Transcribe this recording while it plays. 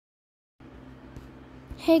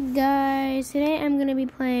Hey guys, today I'm gonna be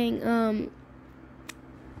playing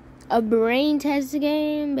a brain test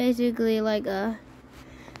game, basically like a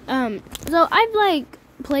so I've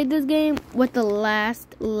played this game with the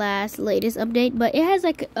latest update, but it has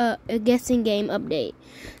like a guessing game update.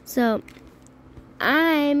 So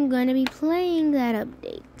I'm gonna be playing that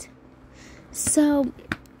update. So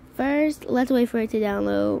first, let's wait for it to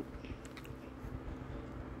download.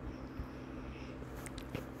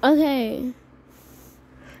 Okay.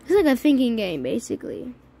 It's like a thinking game,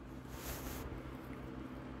 basically.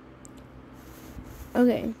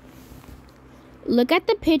 Okay. Look at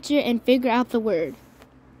the picture and figure out the word.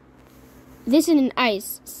 This is an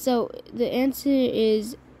ice, so the answer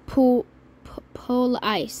is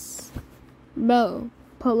police. Bro,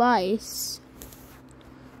 police.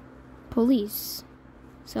 Police.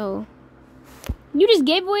 So, you just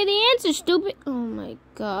gave away the answer, stupid. Oh my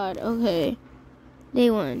god, okay. Day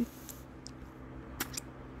one.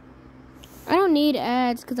 I don't need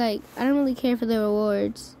ads because I don't really care for the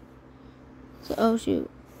rewards. So, oh shoot.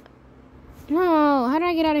 No, how do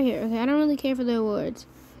I get out of here? Okay, I don't really care for the rewards.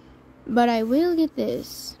 But I will get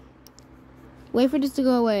this. Wait for this to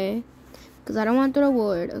go away because I don't want the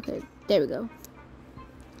reward. Okay, there we go.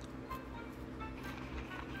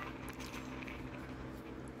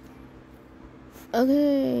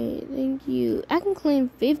 Okay, thank you. I can claim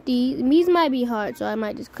 50. These might be hard, so I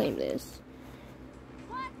might just claim this.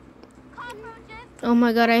 Oh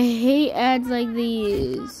my god, I hate ads like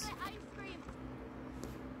these.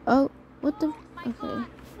 Oh, what the? Okay.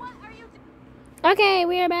 Okay,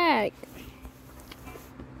 we are back.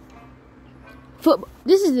 Football.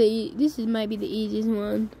 This might be the easiest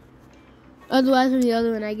one. Otherwise, from the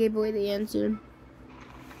other one, I gave away the answer.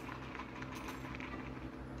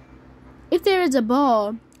 If there is a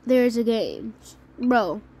ball, there is a game,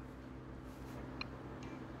 bro.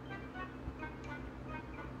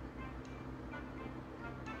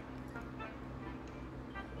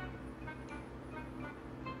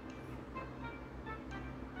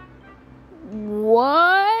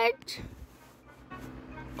 What?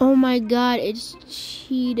 Oh my god, it's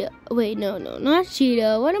cheetah. Wait, no, not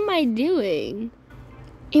cheetah. What am I doing?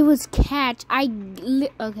 It was catch.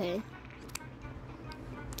 Okay.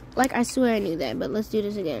 Like, I swear I knew that, but let's do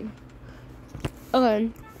this again.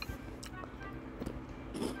 Okay.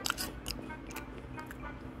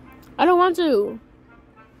 I don't want to.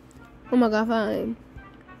 Oh my god,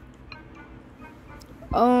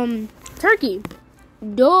 fine. Turkey.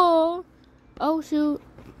 Duh. Oh, shoot.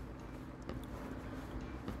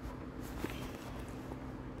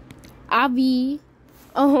 Avi.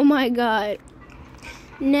 Oh, my God.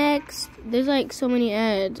 Next. There's, like, so many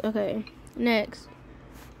ads. Okay. Next.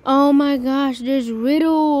 Oh, my gosh. There's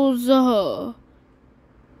riddles.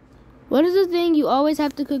 What is the thing you always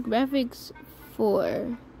have to cook graphics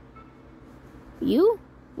for? You?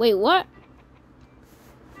 Wait, what?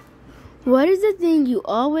 What is the thing you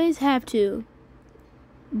always have to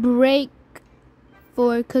break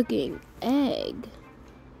for cooking? Egg.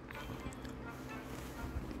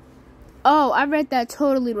 Oh, I read that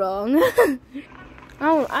totally wrong.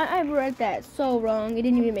 I read that so wrong. It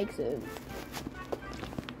didn't even make sense.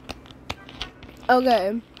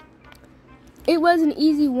 Okay. It was an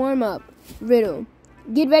easy warm-up riddle.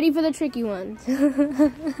 Get ready for the tricky ones.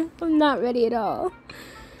 I'm not ready at all.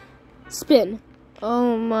 Spin.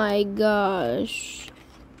 Oh my gosh.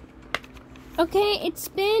 Okay, it's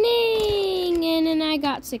spinning, and then I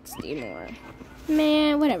got 60 more.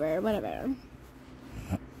 Man, whatever.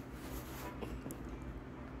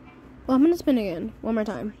 Well, I'm gonna spin again, one more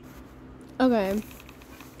time. Okay.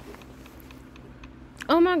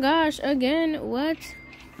 Oh my gosh, again, what?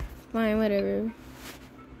 Fine, whatever.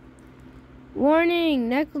 Warning,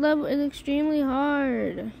 next level is extremely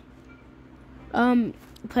hard.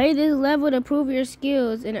 Play this level to prove your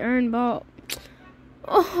skills and earn ball.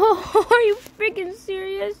 Oh, are you freaking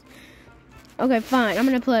serious? Okay, fine. I'm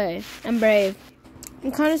gonna play. I'm brave.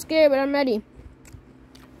 I'm kind of scared, but I'm ready.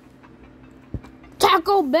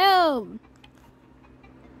 Taco Bell.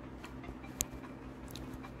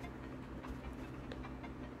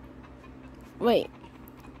 Wait.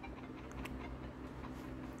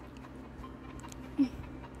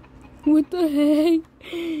 What the heck?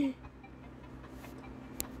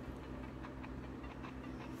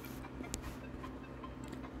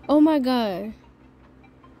 Oh my god.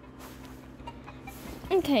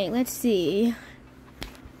 Okay, let's see.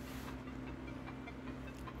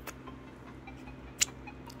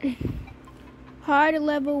 Hard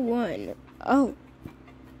level 1. Oh.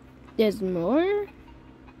 There's more?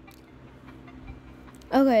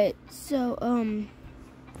 Okay, so,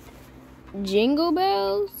 Jingle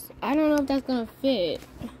bells? I don't know if that's gonna fit.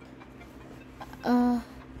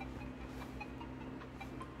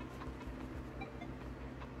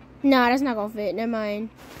 Nah, that's not gonna fit. Never mind.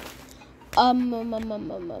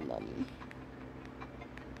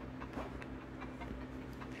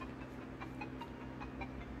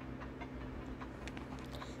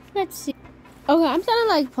 Let's see. Okay, I'm trying to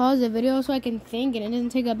like pause the video so I can think and it doesn't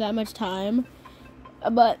take up that much time.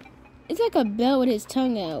 But it's like a bell with his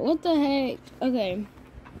tongue out. What the heck? Okay.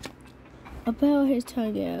 A bell with his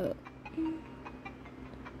tongue out.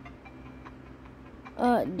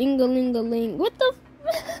 Ding-a-ling-a-ling. What the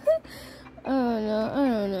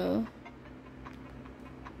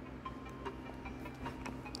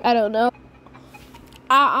I don't know.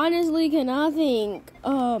 I honestly cannot think.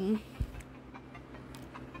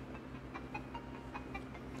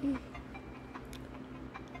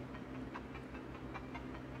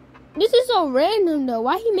 This is so random though.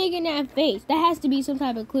 Why he making that face? That has to be some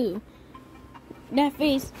type of clue. That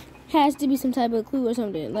face has to be some type of clue or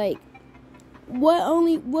something. Like, what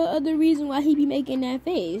other reason why he be making that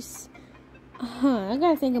face? I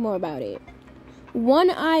gotta think more about it. One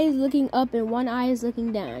eye is looking up and one eye is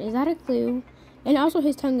looking down. Is that a clue? And also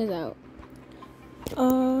his tongue is out.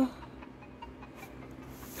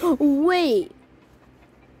 Wait.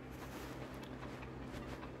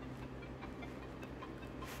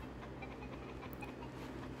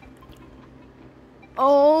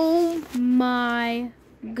 Oh my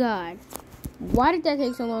God. Why did that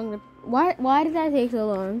take so long? Why did that take so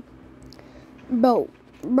long? Bro.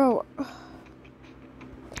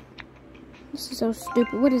 This is so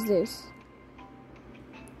stupid. What is this?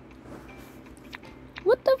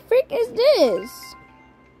 What the frick is this?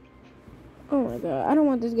 Oh my God. I don't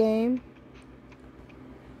want this game.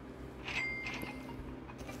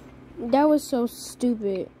 That was so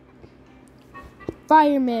stupid.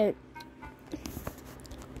 Fireman.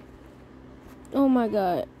 Oh my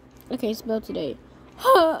God. Okay, spell today.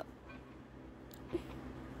 Huh.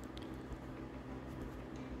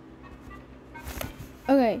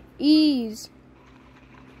 Okay, ease.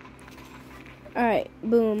 Alright,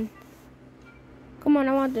 boom. Come on,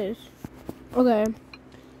 I want this. Okay.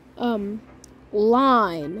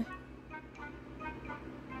 Line.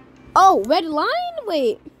 Oh, red line?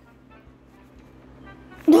 Wait.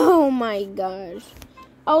 Oh my gosh.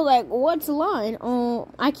 I was like, what's line? Oh,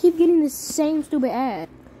 I keep getting the same stupid ad.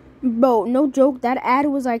 Bro, no joke, that ad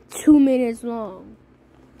was like 2 minutes long.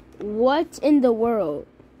 What in the world?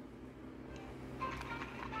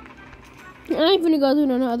 I ain't finna go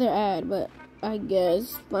through another ad, but I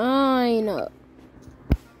guess fine. Oh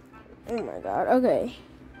my God, okay.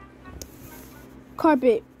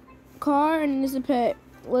 Carpet. Car, and this is a pet.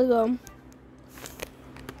 Let's go.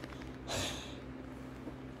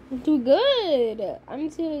 I'm too good. I'm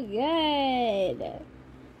too good.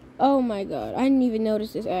 Oh my God, I didn't even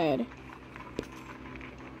notice this ad.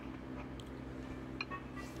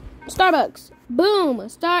 Starbucks. Boom.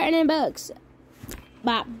 Star and then bucks.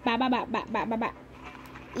 Bop, bop, bop, bop, bop, bop, bop.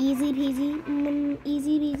 Easy peasy.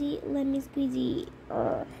 Easy peasy. Lemon squeezy.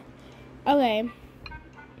 Okay.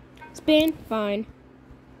 Spin. Fine.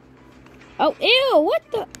 Oh, ew. What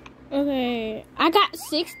the? Okay. I got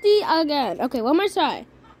 60 again. Okay, one more try.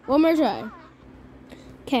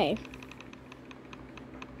 Okay.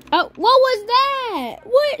 Oh, what was that?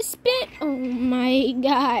 What? Spin. Oh my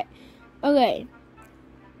God. Okay.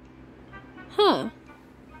 Huh.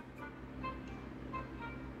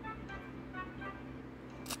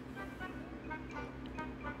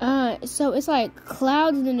 So it's like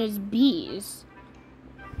clouds and then there's bees.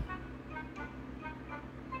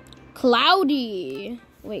 Cloudy.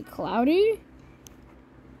 Wait, cloudy?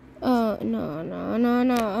 No.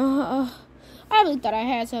 I really thought I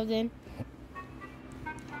had something.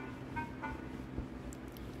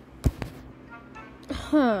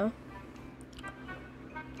 Huh.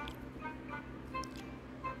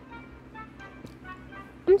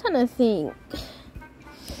 I'm trying to think.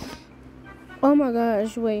 Oh my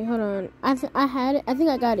gosh, wait, hold on. I think I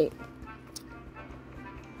got it.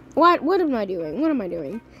 What am I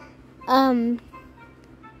doing?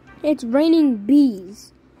 It's raining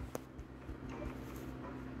bees.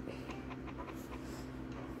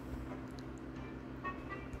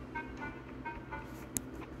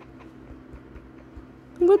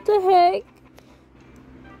 What the heck?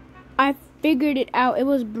 I figured it out. It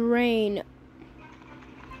was brain.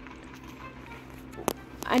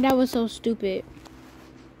 And that was so stupid.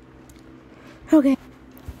 Okay.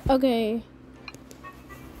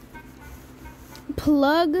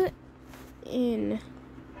 Plug in.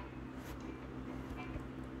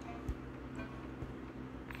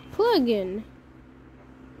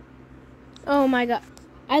 Oh my God.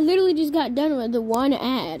 I literally just got done with the one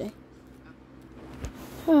ad.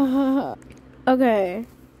 Okay.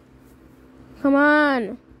 Come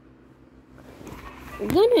on.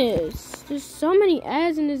 Goodness. There's so many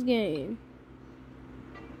ads in this game.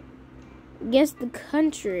 Guess the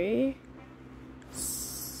country.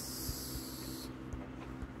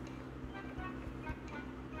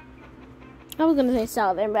 I was gonna say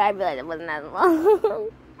Southern, but I realized it wasn't as long.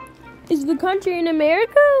 Is the country in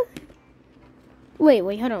America?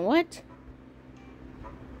 Wait, hold on, what?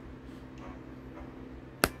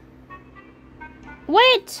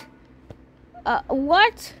 Wait!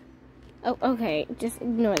 What? Oh, okay, just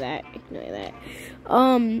ignore that.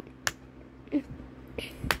 I'm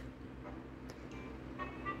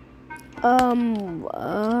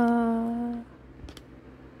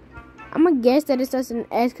gonna guess that it starts with an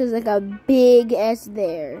S because like a big S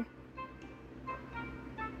there.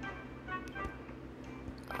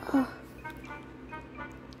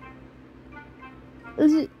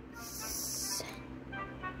 Is it?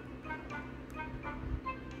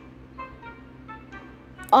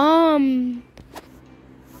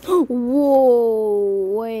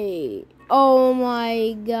 Whoa, wait. Oh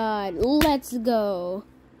my god. Let's go.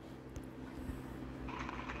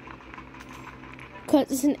 Cause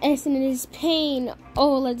it's an S and it is pain.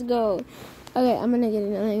 Oh, let's go. Okay, I'm gonna get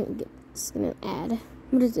another. Just gonna add.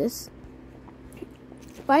 What is this?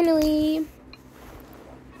 Finally.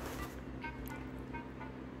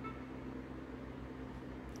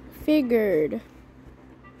 Figured.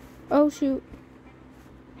 Oh shoot.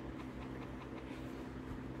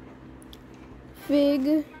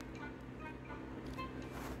 Fig.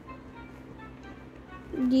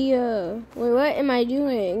 Wait, what am I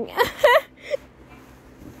doing?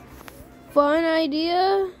 Fun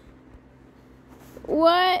idea?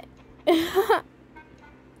 What?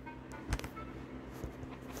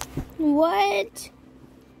 What?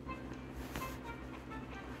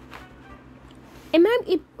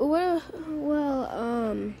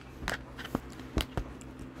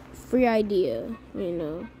 Free idea, you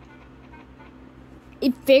know.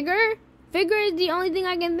 Figure is the only thing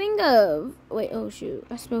I can think of. Wait, oh shoot,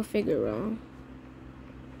 I spelled figure wrong.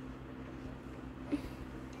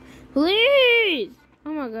 Please!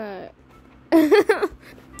 Oh my god.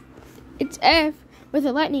 It's F with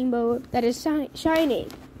a lightning bolt that is shining.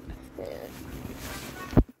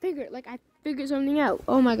 I figured something out.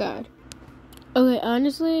 Oh my god. Okay,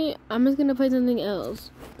 honestly, I'm just gonna play something else.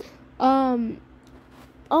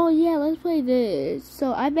 Oh yeah, let's play this.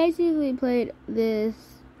 So I basically played this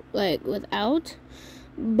like without,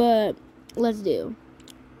 but let's do.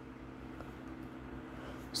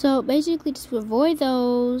 So basically just avoid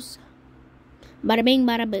those. Bada bing,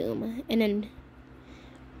 bada boom. And then,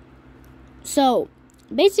 so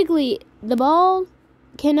basically the ball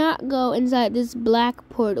cannot go inside this black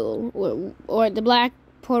portal or the black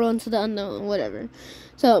portal into the unknown, whatever.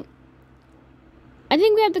 So I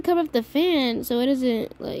think we have to cover up the fan so it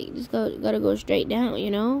doesn't like just gotta go straight down, you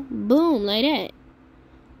know? Boom, like that.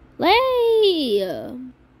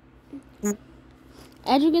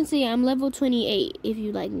 As you can see, I'm level 28 if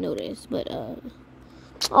you like notice, but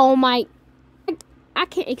oh my, I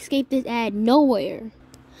can't escape this ad nowhere.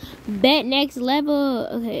 Bet next level.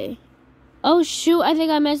 Okay. Oh shoot, I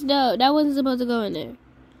think I messed up. That wasn't supposed to go in there.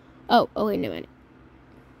 Oh wait, never mind.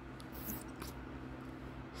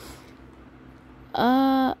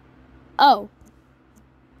 Oh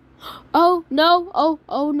no.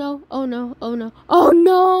 Oh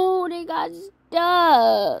no, they got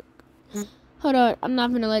stuck. Hold on, I'm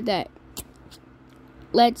not gonna let that.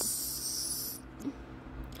 Let's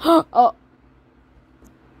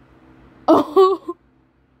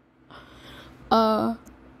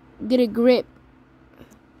get a grip.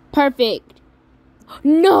 Perfect.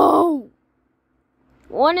 No!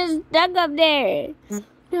 One is stuck up there.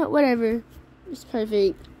 No, whatever. It's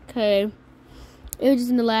perfect. Okay. It was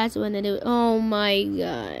just in the last one that it was. Oh my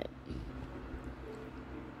god.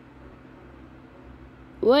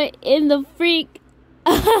 What in the freak?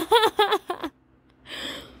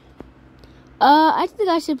 I think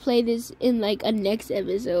I should play this in like a next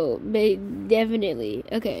episode. But definitely.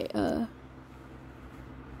 Okay, that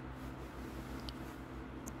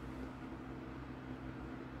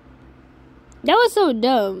was so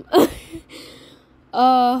dumb.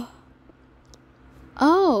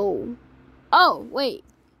 Oh, wait.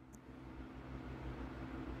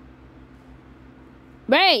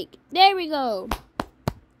 Break. There we go.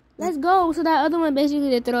 Let's go. So that other one basically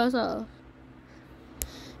did throw us off.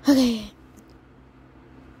 Okay.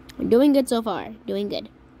 I'm doing good so far. Doing good.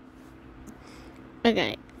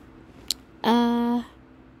 Okay. Oh,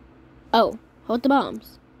 hold the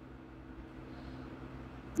bombs.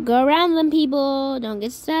 Go around them, people. Don't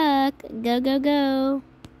get stuck. Go, go, go.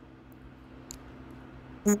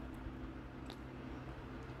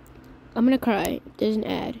 I'm gonna cry. There's an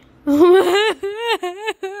ad.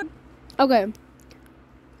 Okay.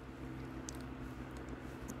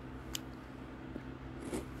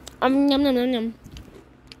 Yum, yum, yum, yum.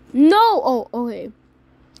 No! Oh, okay.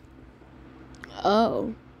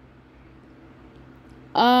 Oh.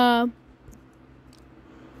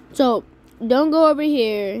 So, don't go over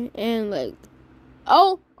here and, like...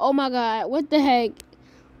 Oh my God. What the heck?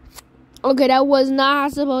 Okay, that was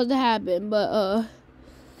not supposed to happen, but,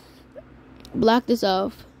 block this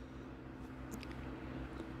off.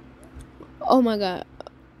 Oh my God.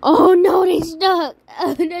 Oh no, they stuck.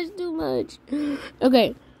 That's too much.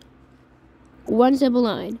 Okay. One simple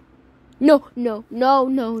line. No.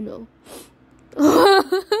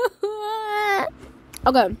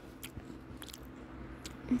 Okay.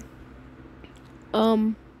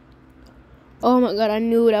 Oh my God, I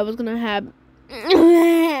knew that was gonna happen.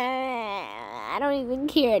 I don't even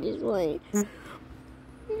care at this point.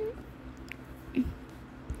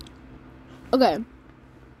 Okay.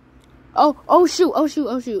 Oh shoot. I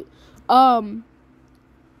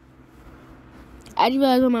just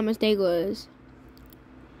realized what my mistake was.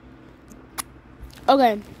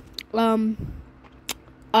 Okay.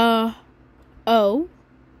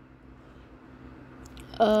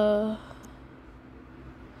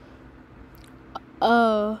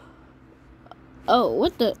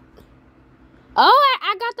 What the? Oh,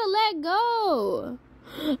 I got to let go.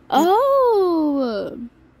 Oh,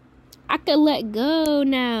 I can let go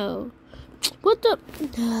now. What the?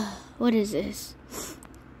 What is this?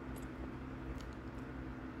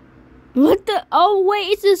 What the? Oh, wait,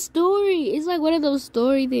 it's a story. It's like one of those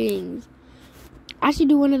story things. I should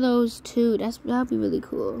do one of those too. That'd be really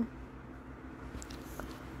cool.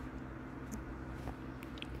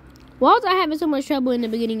 Why was I having so much trouble in the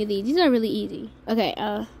beginning of these? These are really easy. Okay,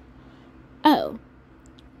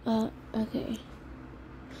 okay.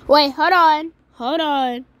 Wait, hold on.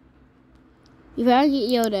 You gotta get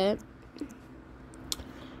yelled at.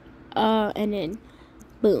 And then,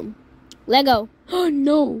 boom. Let go. Oh,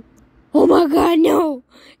 no. Oh, my God, no.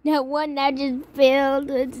 That one that just failed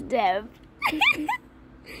its death.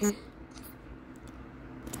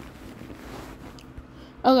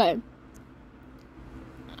 Okay.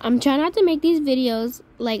 I'm trying not to make these videos,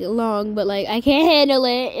 like, long, but, like, I can't handle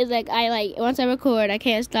it. It's like, once I record, I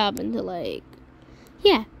can't stop until, like,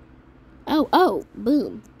 yeah. Oh,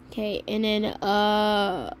 boom. Okay, and then,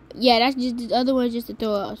 yeah, that's just, the other one's just to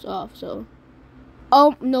throw us off, so.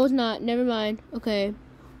 Oh, no, it's not. Never mind. Okay.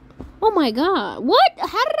 Oh, my God. What?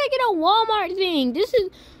 How did I get a Walmart thing?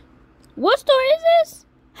 What store is this?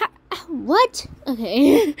 What?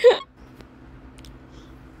 Okay.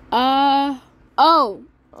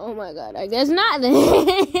 Oh my God, I guess not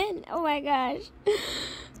then. Oh my gosh.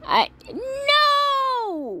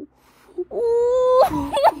 No!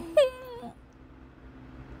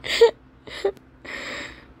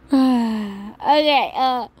 Okay,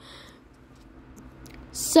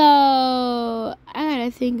 so, I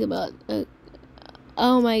gotta think about,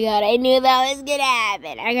 oh my God, I knew that was gonna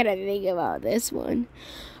happen. I gotta think about this one.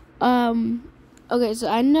 Okay, so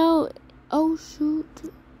I know, oh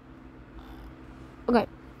shoot. Okay,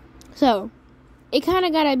 so, it kind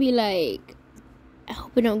of gotta be like, I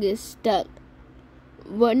hope it don't get stuck.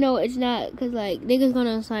 But no, it's not, because like, niggas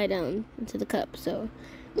gonna slide down into the cup, so.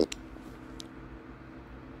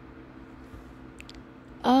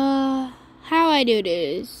 How I do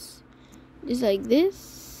this? Just like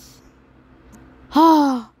this?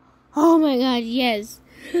 Oh my God, yes.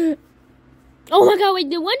 Oh my God, wait,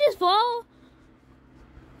 did one just fall?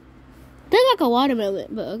 That's like a watermelon,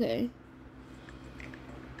 but okay.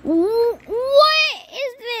 What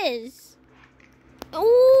is this?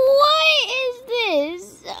 What is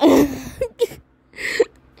this?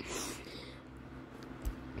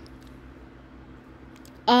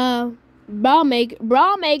 Bra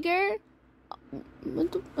maker.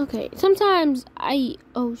 Okay. Sometimes okay.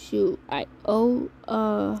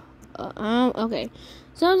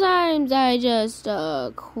 Sometimes I just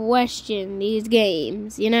question these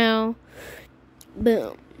games, you know.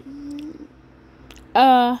 Boom.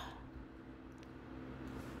 Oh?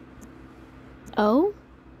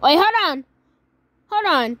 Wait, hold on.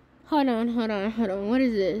 What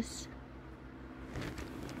is this?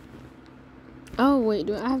 Oh, wait,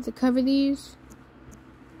 do I have to cover these?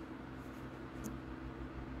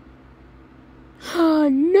 Oh,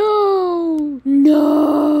 no.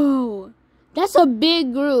 That's a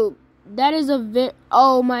big group. That is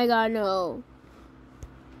oh my God, no.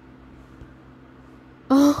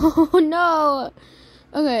 Oh, no.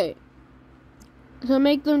 Okay. So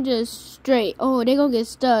make them just straight. Oh, they gonna get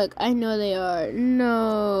stuck. I know they are.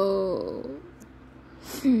 No.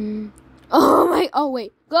 Oh my. Oh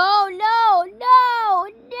wait. Go. No.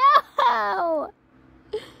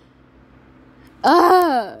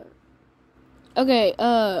 Okay.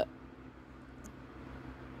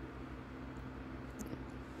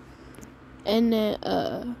 And then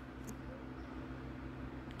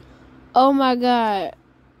oh my god.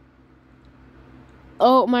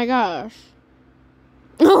 Oh my gosh.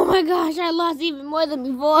 Oh my gosh, I lost even more than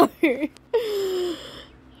before.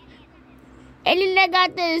 And then I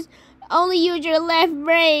got this, only use your left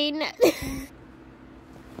brain.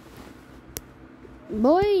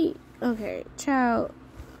 Boy, okay, child.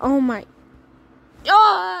 Oh my.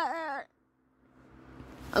 Oh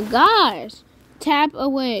gosh. Tap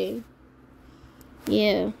away.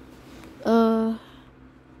 Yeah.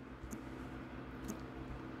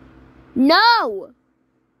 No!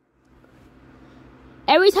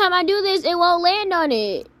 Every time I do this, it won't land on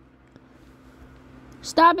it.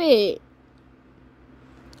 Stop it.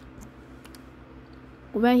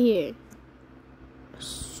 Right here.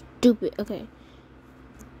 Stupid. Okay.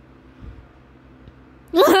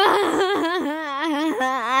 No,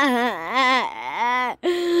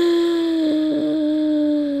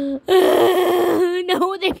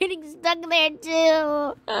 they're getting stuck there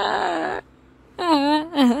too.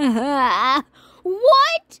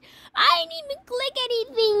 What? I didn't even click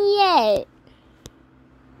anything yet.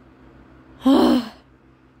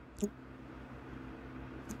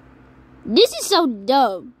 This is so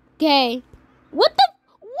dumb. Okay. What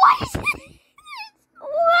is this?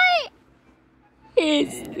 What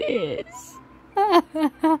is this?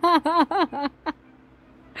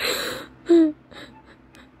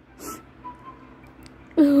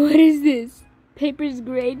 What is this? Paper's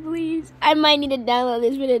grade, please. I might need to download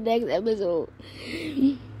this for the next episode.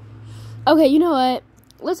 Okay, you know what?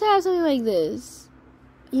 Let's have something like this.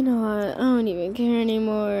 You know what? I don't even care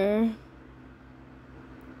anymore.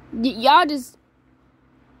 Y'all just...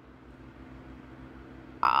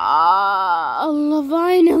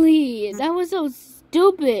 finally. That was so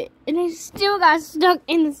stupid. And I still got stuck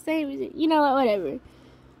in the same... You know what? Whatever.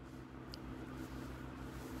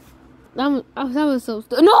 That was so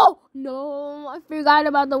stupid. No! I forgot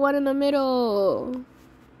about the one in the middle.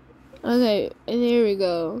 Okay, there we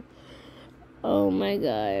go. Oh my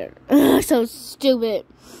god. So stupid.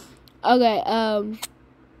 Okay,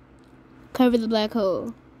 cover the black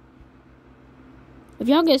hole. If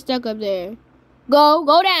y'all get stuck up there,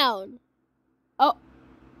 go down. Oh.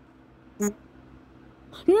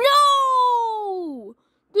 No!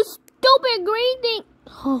 The stupid green thing.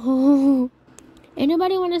 Oh. Ain't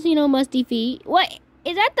nobody want to see no musty feet. What?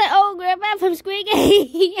 Is that the old grandma from Squid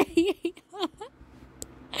Game?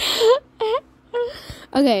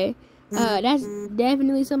 Okay. That's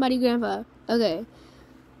definitely somebody's grandpa. Okay.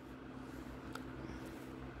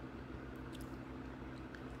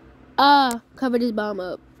 Cover this bomb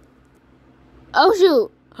up. Oh,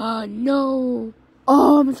 shoot. Oh, no.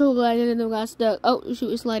 Oh, I'm so glad none of them got stuck. Oh,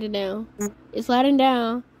 shoot, it's sliding down. It's sliding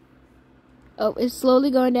down. Oh, it's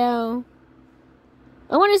slowly going down.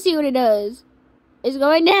 I want to see what it does. It's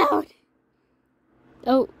going down.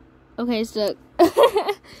 Oh, okay, it's stuck.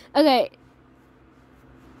 Okay.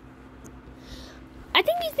 I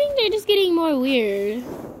think these things are just getting more weird.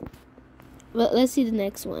 But let's see the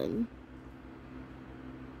next one.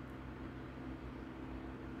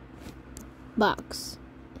 Box.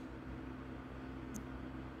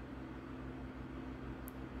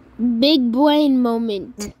 Big brain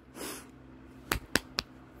moment.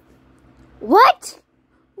 What?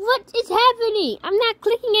 What is happening? I'm not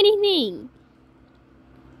clicking anything.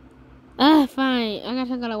 Fine. I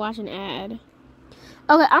guess I gotta watch an ad.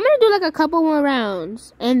 Okay, I'm gonna do like a couple more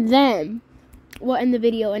rounds, and then we'll end the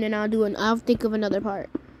video, and then I'll think of another part.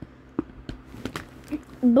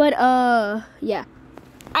 But yeah,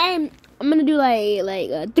 I'm gonna do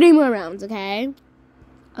like 3 more rounds. Okay.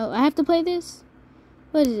 Oh, I have to play this.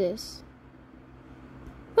 What is this?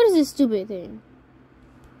 What is this stupid thing?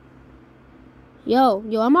 Yo,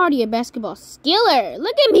 I'm already a basketball skiller.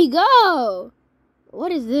 Look at me go.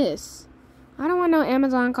 What is this? I don't want no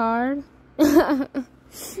Amazon card.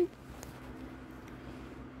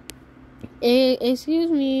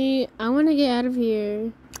 Excuse me. I want to get out of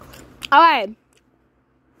here. Alright.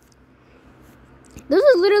 This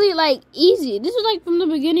is literally like easy. This is like from the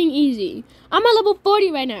beginning easy. I'm at level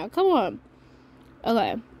 40 right now. Come on.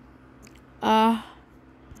 Okay. Oh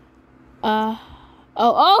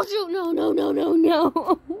shoot, no.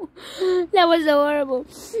 That was so horrible.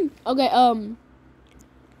 Okay,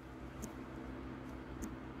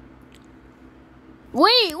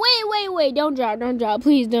 Wait. Don't drop.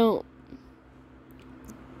 Please don't.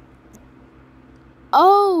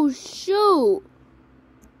 Oh, shoot.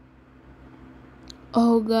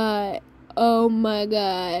 Oh, God. Oh, my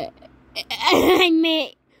God. I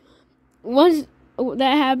mean, once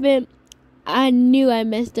that happened, I knew I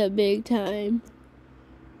messed up big time.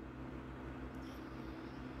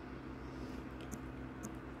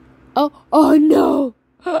 Oh no.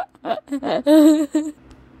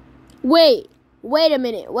 Wait a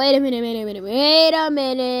minute.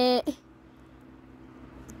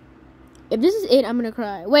 If this is it, I'm gonna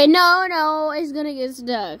cry. Wait, no, it's gonna get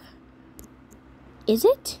stuck. Is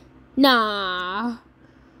it? Nah.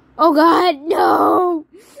 Oh God, no.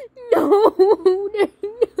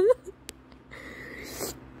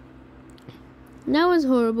 That was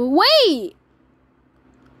horrible. Wait.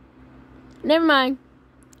 Never mind.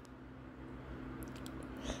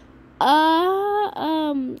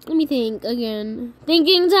 Let me think again.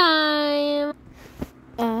 Thinking time.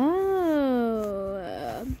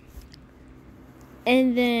 Oh.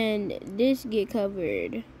 And then this get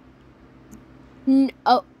covered.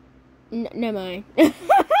 Never mind. I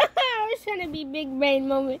was trying to be big brain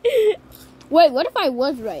moment. Wait, what if I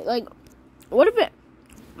was right? Like, what if it...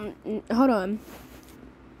 hold on.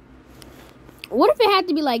 What if it had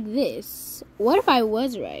to be like this? What if I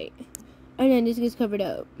was right? And then this gets covered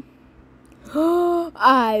up.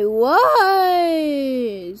 I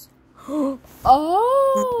was.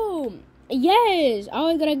 Oh, yes. I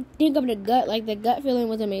always gotta think of the gut. Like, the gut feeling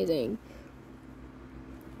was amazing.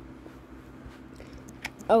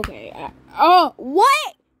 Okay.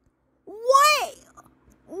 What?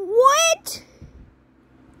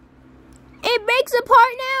 It breaks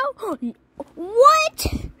apart now? What?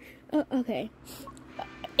 Okay.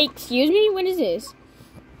 Excuse me? What is this?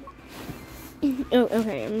 Oh,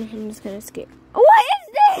 okay. I'm just gonna skip. What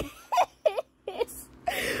is this?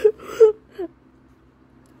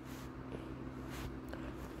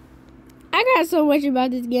 I got so much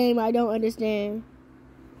about this game I don't understand.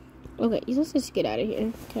 Okay, let's just get out of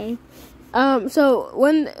here. Okay. So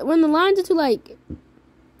when the lines are too like,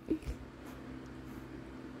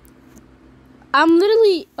 I'm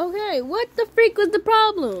literally okay. What the freak was the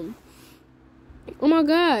problem? Oh my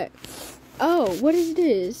God. Oh, what is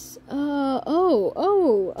this? No!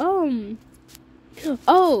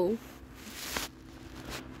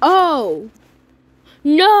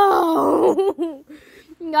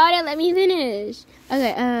 Gotta let me finish.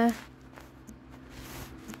 Okay,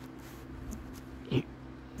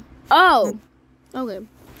 okay.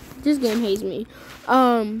 This game hates me.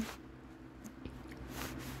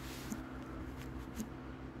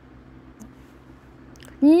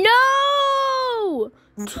 No!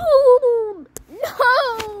 Dude!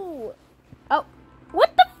 No! Oh,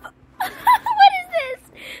 what the what is this?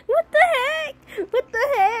 What the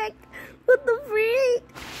heck? What the freak?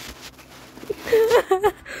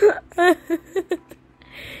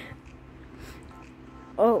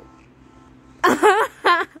 Oh.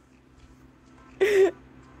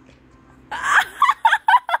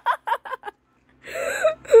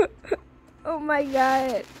 Oh my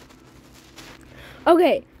God.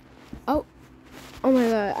 Okay. Oh my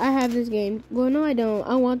God, I have this game. Well, no, I don't.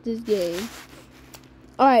 I want this game.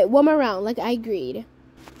 Alright, one more round, like I agreed.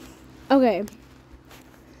 Okay.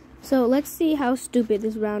 So, let's see how stupid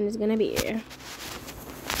this round is gonna be.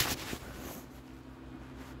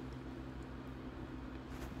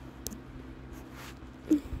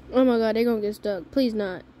 Oh my God, they're gonna get stuck. Please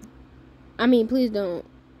not. I mean, please don't.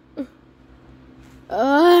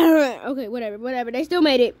 Okay, whatever. They still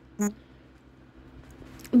made it.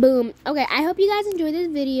 Boom. Okay, I hope you guys enjoyed this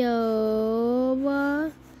video.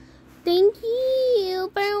 Thank you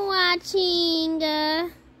for watching.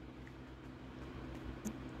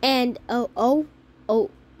 And,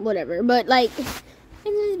 whatever. But, like, in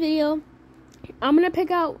this video, I'm going to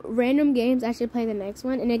pick out random games I should play the next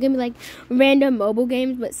one. And they're going to be, like, random mobile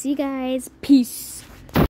games. But see you guys. Peace.